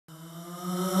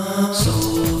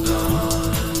Soul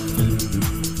Garden.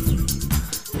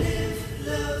 Live,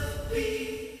 love,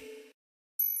 be.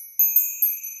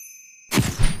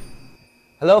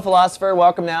 Hello, philosopher.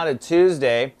 Welcome now to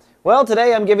Tuesday. Well,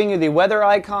 today I'm giving you the weather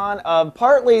icon of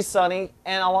partly sunny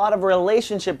and a lot of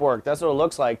relationship work. That's what it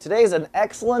looks like. Today is an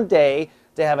excellent day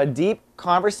to have a deep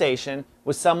conversation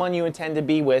with someone you intend to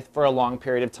be with for a long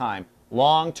period of time.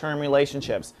 Long-term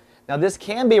relationships. Now, this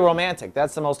can be romantic.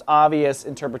 That's the most obvious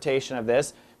interpretation of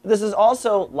this. But this is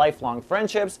also lifelong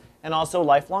friendships and also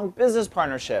lifelong business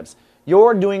partnerships.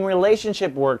 You're doing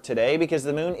relationship work today because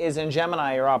the moon is in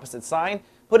Gemini, your opposite sign,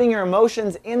 putting your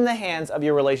emotions in the hands of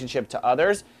your relationship to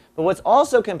others. But what's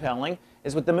also compelling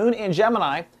is with the moon in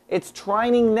Gemini, it's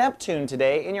trining Neptune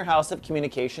today in your house of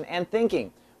communication and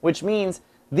thinking, which means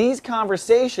these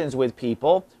conversations with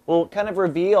people will kind of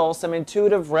reveal some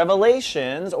intuitive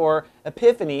revelations or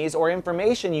epiphanies or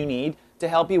information you need to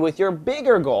help you with your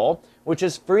bigger goal, which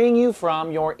is freeing you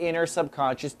from your inner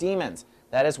subconscious demons.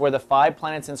 That is where the 5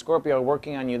 planets in Scorpio are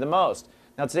working on you the most.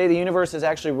 Now today the universe is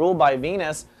actually ruled by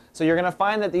Venus, so you're going to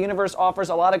find that the universe offers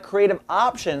a lot of creative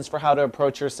options for how to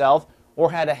approach yourself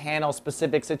or how to handle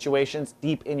specific situations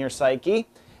deep in your psyche.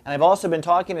 And I've also been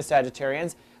talking to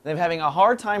Sagittarians, and they're having a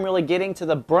hard time really getting to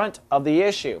the brunt of the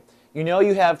issue. You know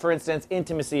you have, for instance,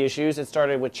 intimacy issues that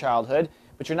started with childhood,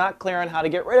 but you're not clear on how to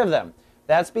get rid of them.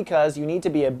 That's because you need to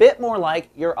be a bit more like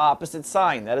your opposite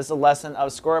sign. That is the lesson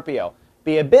of Scorpio.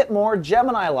 Be a bit more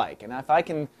Gemini-like. And if I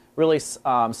can really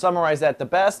summarize that the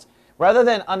best, rather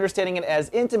than understanding it as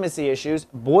intimacy issues,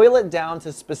 boil it down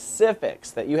to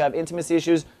specifics. That you have intimacy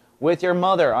issues with your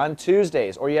mother on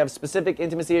Tuesdays, or you have specific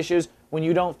intimacy issues when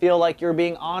you don't feel like you're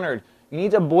being honored. You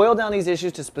need to boil down these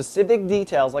issues to specific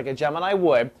details like a Gemini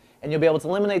would, and you'll be able to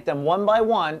eliminate them one by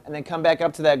one and then come back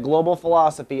up to that global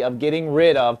philosophy of getting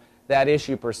rid of that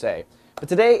issue per se. But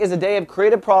today is a day of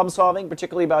creative problem solving,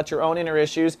 particularly about your own inner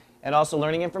issues, and also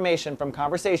learning information from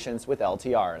conversations with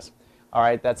LTRs. All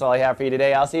right, that's all I have for you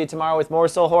today. I'll see you tomorrow with more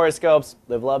soul horoscopes.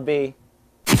 Live, love, be.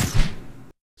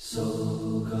 Soul.